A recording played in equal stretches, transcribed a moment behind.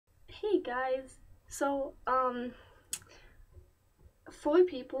Hey guys, so 4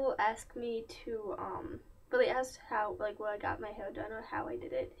 people asked me to really asked how like where I got my hair done or how I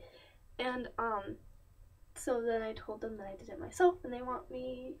did it, and so then I told them that I did it myself, and they wanted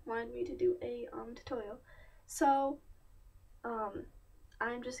me to do a tutorial. So um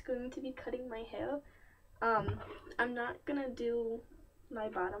I'm just going to be cutting my hair. Um I'm not gonna do my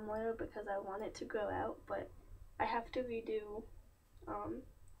bottom layer because I want it to grow out, but I have to redo um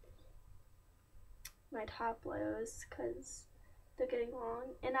my top layers because they're getting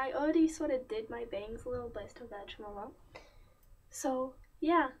long, and I already sort of did my bangs a little, but I still gotta trim them up. So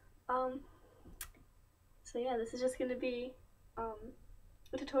yeah, um, this is just gonna be um,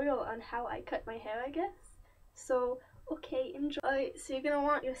 a tutorial on how I cut my hair, I guess. So okay, enjoy. Alright, so you're gonna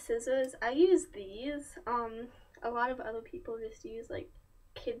want your scissors. I use these. A lot of other people just use like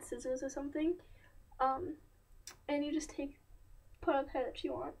kid scissors or something. Um, and you just take part of hair that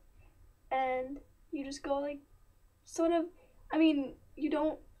you want, and you just go like sort of, I mean, you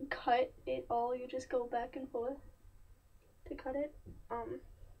don't cut it all, you just go back and forth to cut it.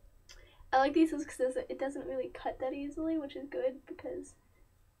 I like these because it doesn't really cut that easily, which is good because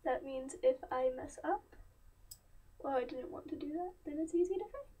that means if I mess up or I didn't want to do that, then it's easy to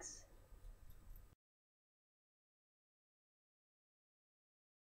fix.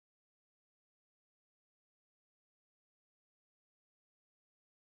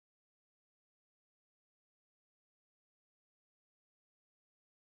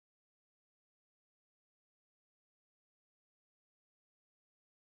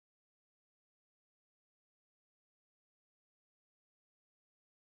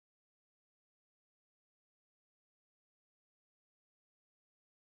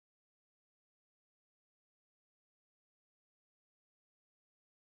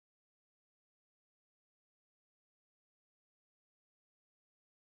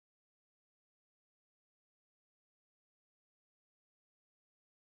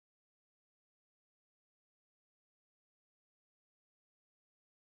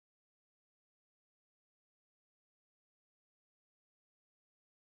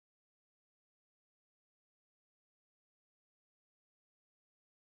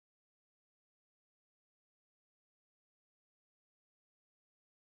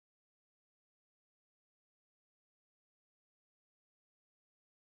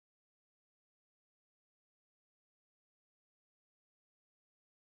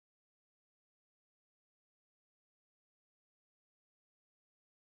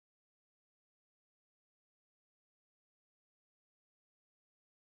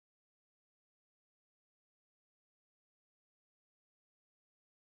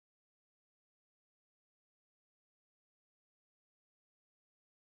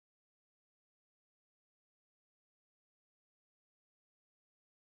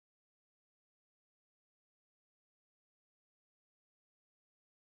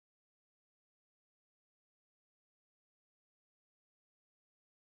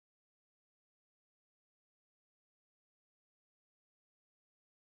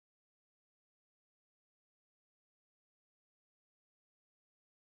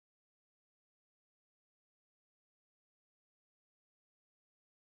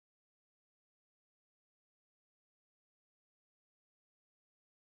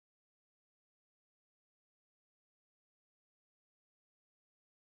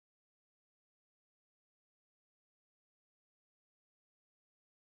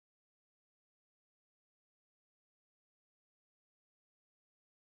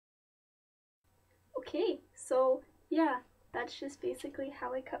 Okay, so yeah, that's just basically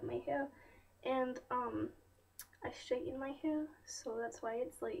how I cut my hair, and I straighten my hair, so that's why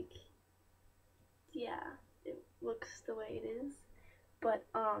it's like, yeah, it looks the way it is. But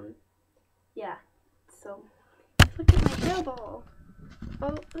yeah, so look at my hairball.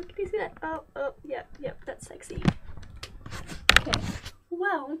 Oh, look, can you see that? Oh, yep, that's sexy. Okay,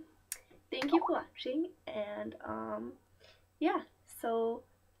 well, thank you for watching, and yeah, so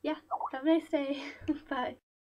yeah, have a nice day. Bye.